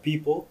type of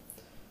people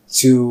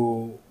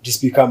to just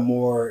become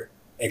more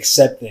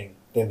accepting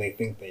than they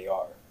think they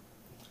are.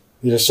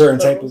 There's a certain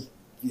type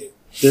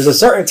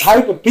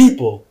of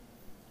people.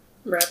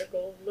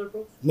 Radical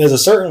liberals. There's a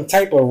certain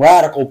type of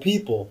radical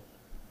people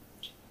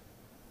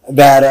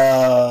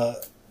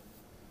that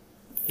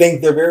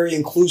think they're very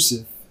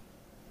inclusive,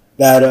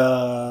 that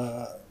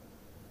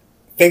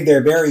think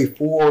they're very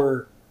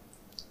for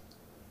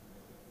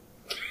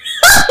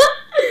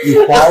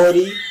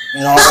equality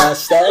and all that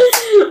stuff,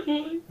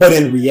 but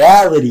in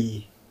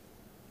reality,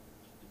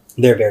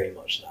 they're very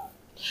much not.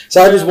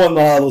 So I just want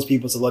all those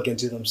people to look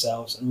into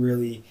themselves and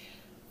really,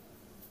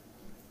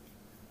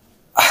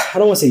 I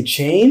don't want to say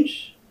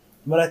change,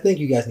 but I think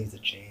you guys need to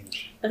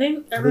change. I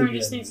think everyone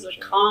just needs to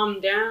calm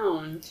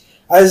down.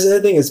 I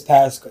think it's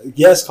past,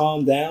 yes,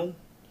 calm down,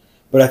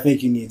 but I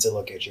think you need to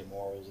look at your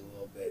morals a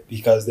little bit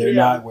because they're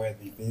not where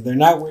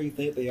you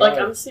think they are. Like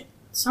I'm seeing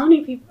so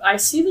many people. I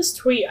see this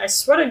tweet. I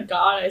swear to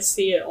God, I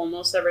see it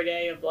almost every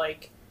day. Of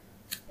like,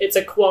 it's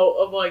a quote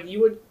of like,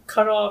 you would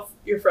cut off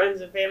your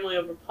friends and family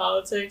over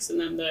politics, and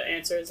then the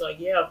answer is like,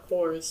 yeah, of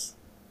course.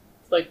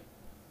 It's like,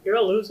 you're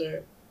a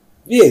loser.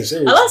 Yeah, seriously.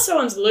 Unless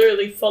someone's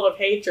literally full of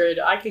hatred,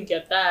 I could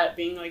get that,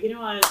 being like, you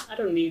know what, I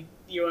don't need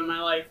you in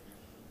my life.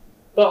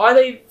 But are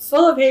they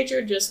full of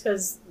hatred just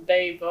because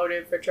they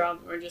voted for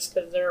Trump or just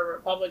because they're a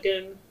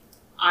Republican?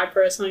 I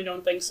personally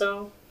don't think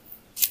so.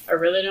 I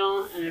really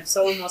don't. And if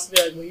someone wants to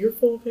be like, well, you're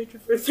full of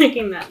hatred for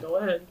thinking that, go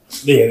ahead.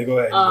 Yeah, go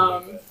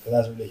ahead.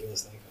 That's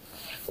ridiculous thinking.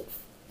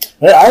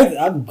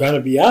 I'm going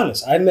to be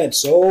honest. I met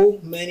so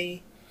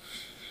many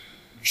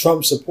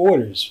Trump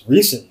supporters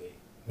recently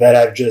that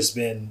have just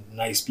been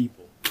nice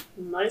people.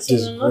 Nicer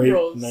than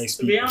liberals, nice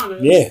to people. be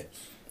honest. Yeah.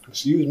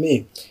 Excuse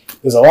me.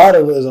 There's a lot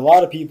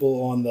of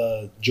people on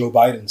the Joe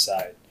Biden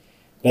side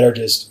that are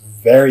just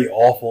very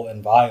awful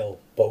and vile,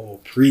 but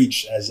will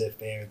preach as if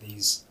they're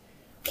these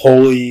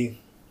holy,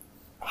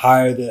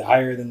 higher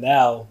than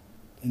thou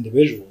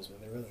individuals when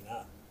they're really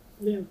not.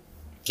 Yeah.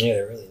 Yeah,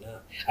 they're really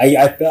not.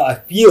 I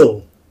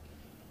feel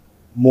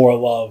more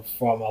love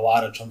from a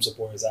lot of Trump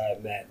supporters I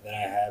have met than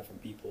I have from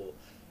people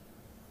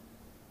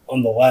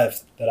on the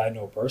left that I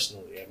know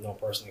personally. I've known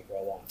personally for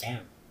a long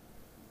time.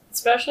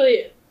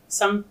 Especially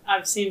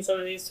I've seen some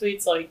of these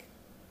tweets, like,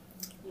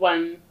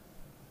 when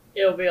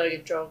it'll be like a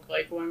joke,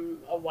 like when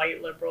a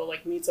white liberal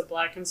like meets a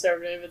black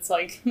conservative, it's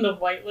like the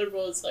white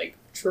liberal is like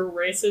true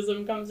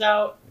racism comes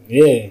out.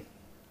 Yeah.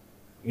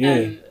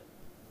 And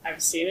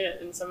I've seen it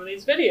in some of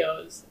these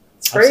videos.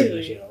 It's crazy. I've seen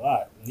that shit a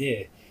lot.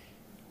 Yeah.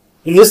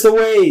 And just the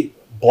way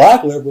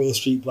black liberals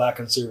treat black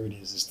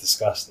conservatives is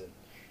disgusting.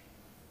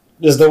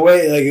 Just the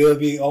way, like, it'll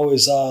be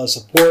always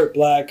support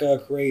black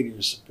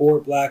creators,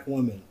 support black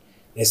women.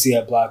 They see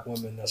a black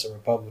woman that's a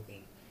Republican.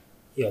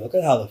 Yeah, look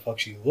at how the fuck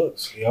she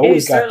looks. They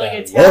always got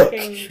like that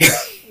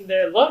attacking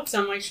their looks.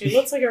 I'm like, she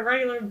looks like a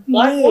regular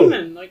black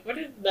woman. Like, what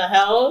the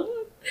hell?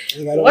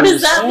 What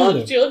does that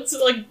look? She looks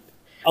like.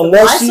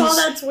 I saw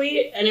that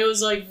tweet and it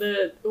was like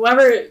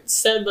whoever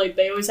said like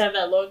they always have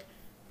that look.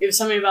 It was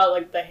something about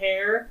like the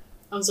hair.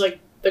 I was like,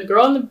 the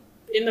girl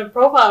in the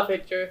profile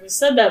picture who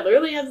said that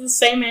literally has the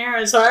same hair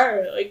as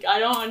her. Like, I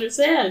don't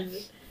understand.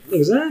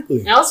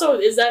 Exactly. And also,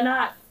 is that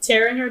not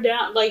tearing her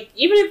down? Like,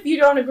 even if you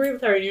don't agree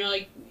with her and you're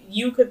like,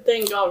 you could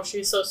think, oh,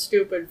 she's so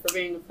stupid for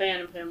being a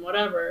fan of him,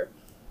 whatever.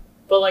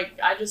 But, like,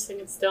 I just think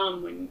it's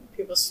dumb when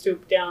people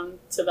stoop down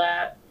to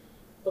that.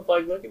 But,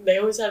 like, look, they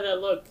always have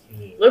that look.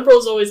 Yeah.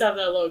 Liberals always have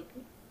that look.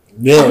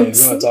 Yeah, you want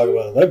to talk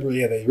about a liberal?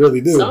 Yeah, they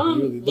really do.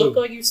 Some really look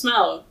like you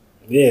smell.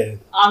 Yeah.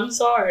 I'm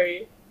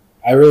sorry.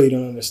 I really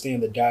don't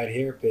understand the dyed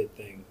hair pit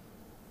thing.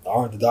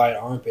 The dyed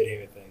armpit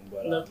hair thing.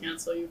 But they'll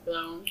cancel you for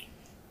that one.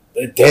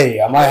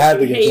 I might have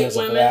to get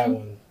canceled for that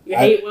one. You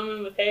hate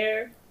women with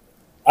hair?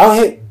 I don't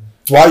hate.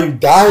 Why are you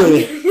dyeing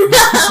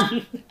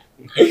it?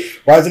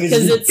 Why does it need to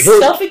be because it's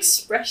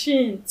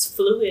self-expression. It's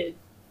fluid.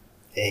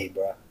 Hey,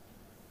 bro.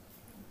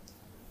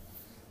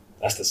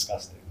 That's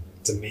disgusting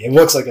to me. It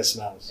looks like it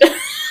smells.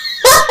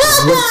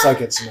 It looks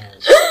like it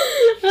smells.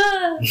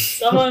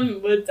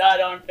 Someone with dyed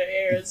armpit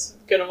hair is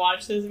gonna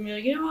watch this and be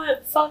like, you know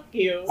what? Fuck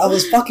you. I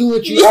was fucking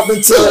with you up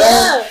until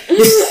that.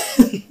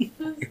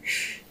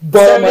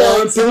 But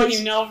like someone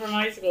you know from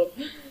high school.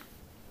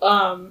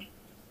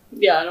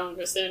 Yeah, I don't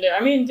understand it.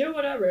 I mean, do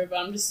whatever, but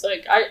I'm just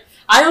like,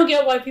 I don't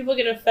get why people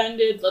get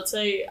offended. Let's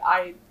say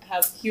I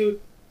have huge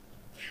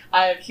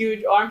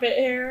armpit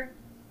hair,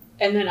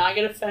 and then I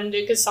get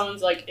offended because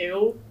someone's like,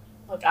 ew.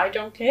 Like, I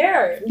don't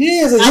care.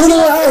 Yeah, it's like, you know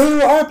out here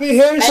with armpit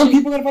hair, some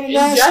people gonna find it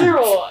nasty.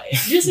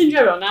 In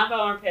general, not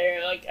about armpit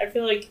hair. Like, I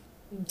feel like,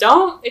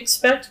 don't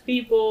expect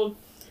people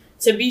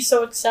to be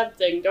so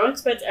accepting. Don't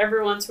expect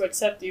everyone to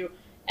accept you.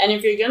 And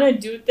if you're gonna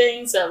do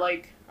things that,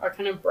 like, are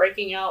kind of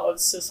breaking out of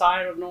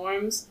societal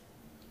norms,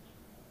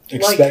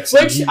 which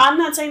I'm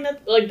not saying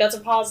that, like, that's a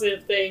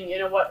positive thing, you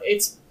know what,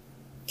 it's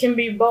can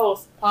be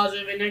both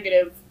positive and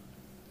negative.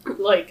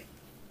 Like,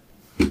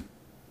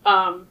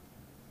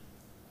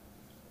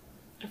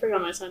 I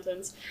forgot my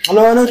sentence. I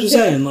know what you're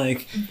saying.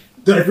 Like,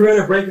 if you're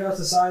gonna break out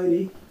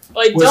society,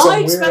 like,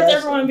 don't expect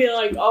everyone to be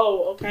like,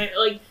 oh, okay.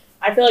 Like,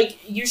 I feel like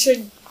you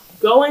should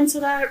go into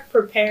that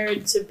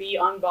prepared to be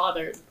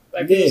unbothered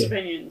by people's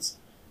opinions.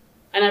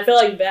 And I feel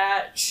like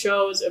that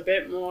shows a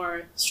bit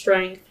more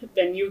strength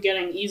than you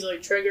getting easily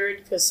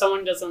triggered because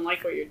someone doesn't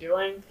like what you're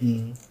doing.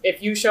 Mm-hmm.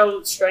 If you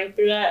show strength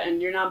through that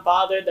and you're not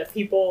bothered that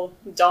people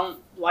don't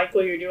like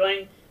what you're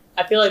doing,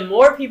 I feel like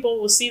more people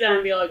will see that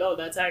and be like, oh,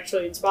 that's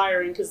actually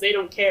inspiring because they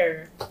don't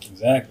care.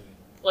 Exactly.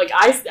 Like,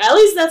 at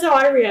least that's how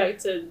I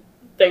react to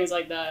things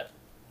like that.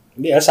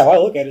 Yeah, that's how I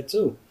look at it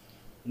too.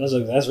 That's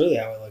really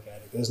how I look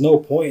at it. There's no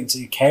point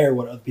to care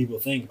what other people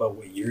think about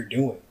what you're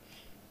doing.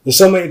 There's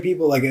so many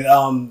people, like,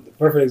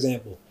 perfect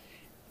example.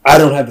 I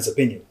don't have this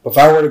opinion. But if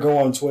I were to go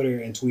on Twitter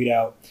and tweet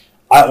out,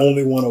 I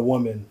only want a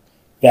woman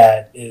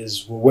that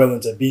is willing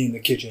to be in the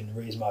kitchen and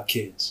raise my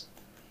kids.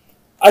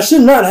 I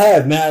should not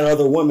have mad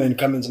other women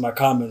come into my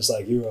comments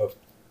like, you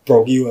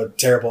a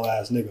terrible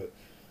ass nigga.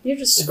 You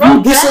just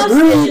scroll past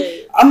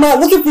it. I'm not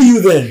looking for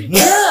you then.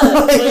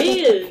 Yeah,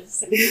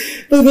 please.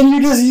 But then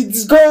you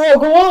just go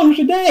on with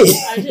your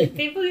day.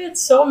 People get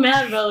so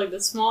mad about like the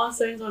smallest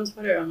things on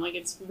Twitter. I'm like,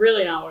 it's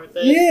really not worth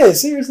it. Yeah,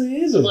 seriously,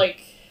 it isn't.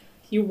 Like,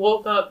 you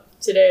woke up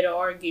today to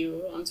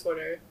argue on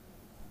Twitter.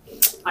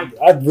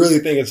 I really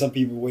think that some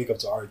people wake up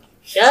to argue.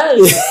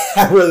 Yes.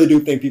 I really do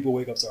think people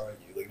wake up to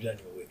argue, like,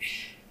 genuinely.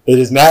 They're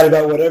just mad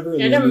about whatever.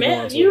 And a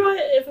man, you know what?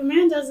 If a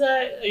man does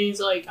that and he's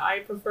like, I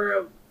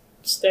prefer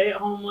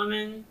stay-at-home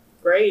women,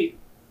 great.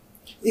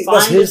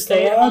 That's his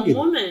prerogative.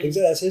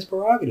 Exactly, that's his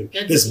prerogative.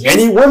 There's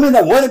many women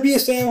that want to be a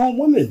stay-at-home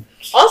woman.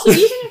 Also,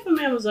 even if a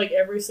man was like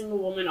every single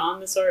woman on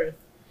this earth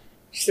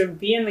should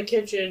be in the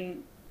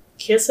kitchen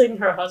kissing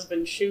her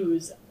husband's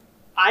shoes,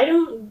 I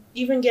don't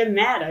even get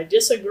mad. I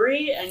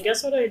disagree, and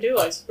guess what I do?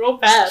 I scroll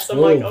past. I'm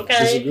like, okay.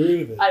 Disagree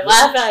with it. I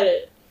laugh at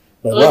it.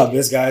 Like, wow,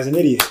 this guy's an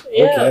idiot.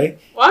 Yeah. Okay.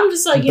 Well, I'm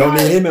just like, don't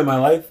need him in my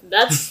life.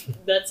 That's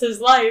his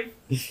life.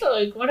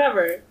 Like,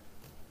 whatever.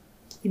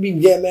 You be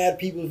getting mad at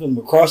people from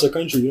across the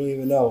country you don't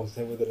even know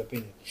with an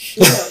opinion.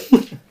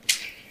 Yeah.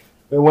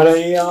 But when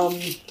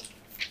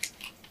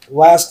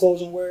last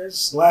closing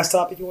words, last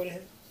topic you want to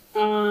hit?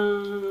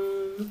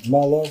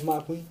 My love, my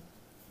queen.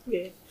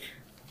 Yeah.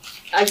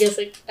 I guess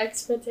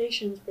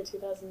expectations for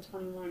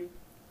 2021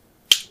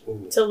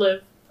 Ooh. to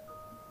live.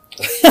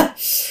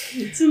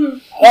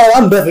 Oh,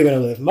 I'm definitely gonna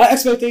live. My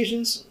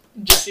expectations.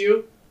 Just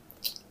you?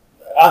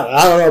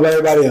 I don't know about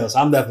everybody else.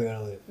 I'm definitely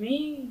gonna live.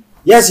 Me?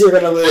 Yes, you're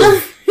gonna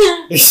live.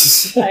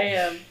 I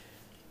am.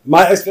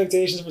 My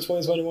expectations for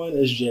 2021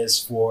 is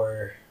just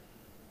for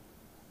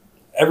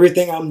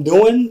everything I'm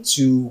doing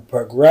to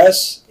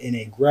progress in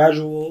a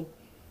gradual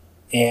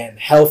and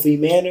healthy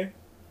manner,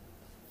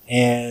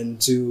 and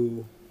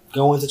to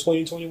go into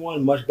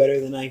 2021 much better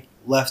than I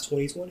left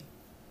 2020.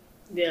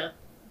 Yeah,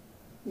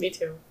 me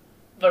too.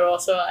 But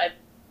also,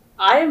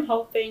 I am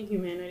hoping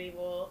humanity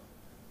will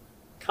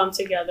come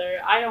together.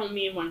 I don't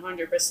mean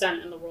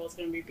 100% and the world's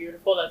going to be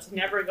beautiful. That's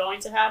never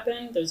going to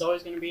happen. There's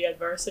always going to be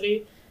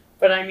adversity.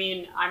 But I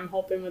mean, I'm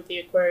hoping with the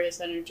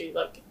Aquarius energy,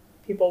 like,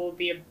 people will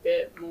be a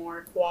bit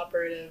more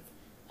cooperative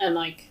and,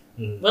 like,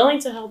 willing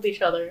to help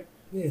each other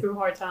through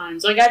hard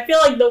times. Like, I feel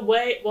like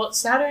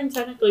Saturn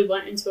technically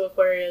went into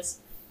Aquarius,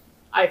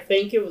 I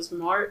think it was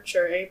March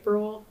or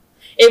April.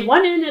 It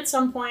went in at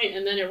some point,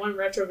 and then it went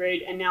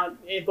retrograde, and now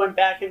it went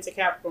back into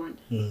Capricorn.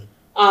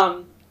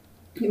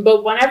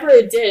 But whenever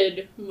it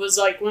did, was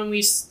like when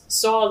we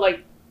saw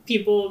like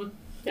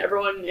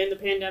everyone in the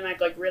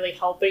pandemic, like really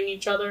helping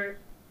each other.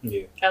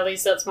 Yeah. At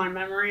least that's my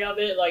memory of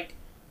it. Like,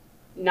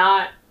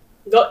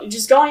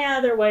 just going out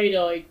of their way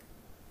to like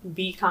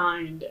be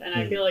kind, and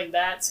I feel like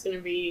that's gonna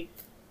be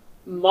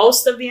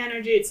most of the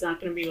energy. It's not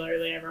gonna be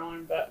literally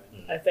everyone, but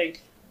I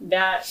think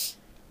that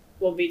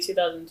will be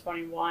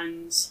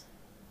 2021's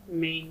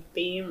main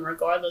theme,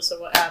 regardless of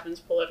what happens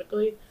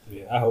politically.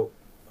 Yeah, I hope.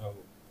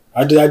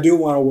 I do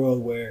want a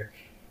world where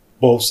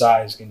both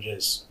sides can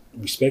just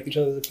respect each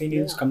other's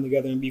opinions, come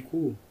together, and be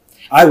cool.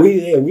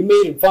 We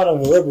made fun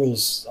of the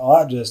liberals a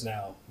lot just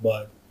now,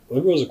 but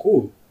liberals are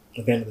cool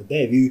at the end of the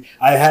day.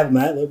 I have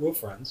mad liberal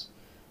friends.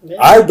 Yeah.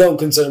 I don't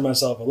consider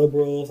myself a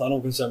liberal. I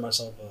don't consider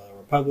myself a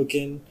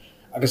Republican.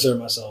 I consider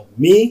myself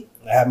me.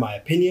 I have my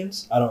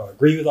opinions. I don't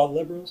agree with all the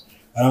liberals.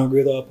 I don't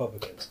agree with all the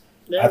Republicans.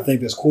 Yeah. I think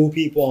there's cool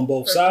people on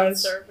both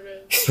sides.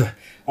 I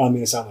don't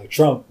mean to sound like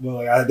Trump,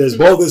 but like there's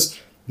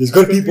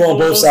good people on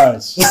both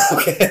sides.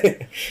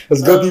 Okay,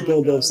 there's good people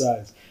on both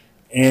sides,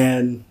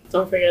 and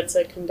don't forget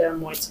to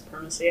condemn white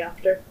supremacy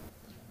after.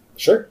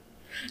 Sure.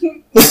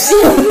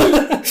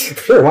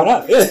 Sure, why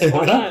not? Yeah,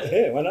 why not?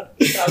 Yeah, why not?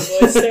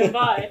 Cowboys stand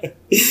by.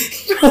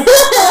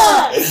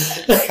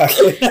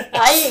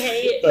 I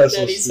hate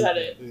that he said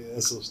it. Yeah,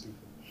 that's so stupid.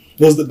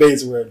 Those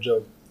debates were a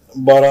joke.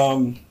 But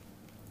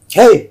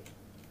hey,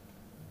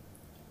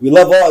 we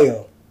love all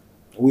y'all.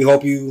 We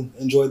hope you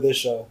enjoyed this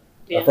show.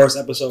 Yeah. Our first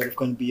episode of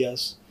Couldn't Be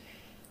Us.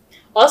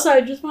 Also,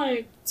 I just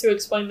wanted to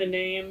explain the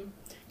name,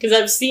 because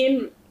I've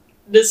seen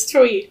this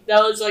tweet that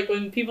was like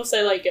when people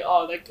say like,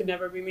 oh, that could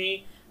never be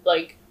me,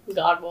 like,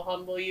 God will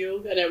humble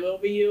you and it will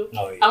be you.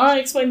 Oh, yeah. I want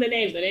to explain the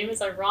name. The name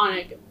is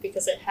ironic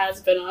because it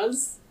has been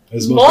us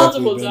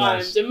multiple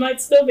times. It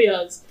might still be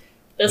us.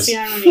 That's the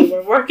irony.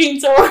 We're working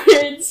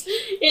towards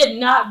it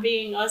not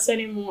being us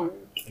anymore.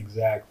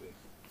 Exactly.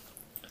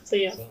 So,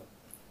 yeah.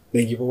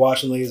 Thank you for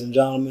watching, ladies and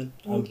gentlemen.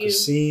 I'm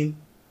Kasim.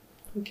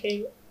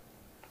 Okay.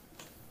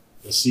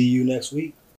 We'll see you next week.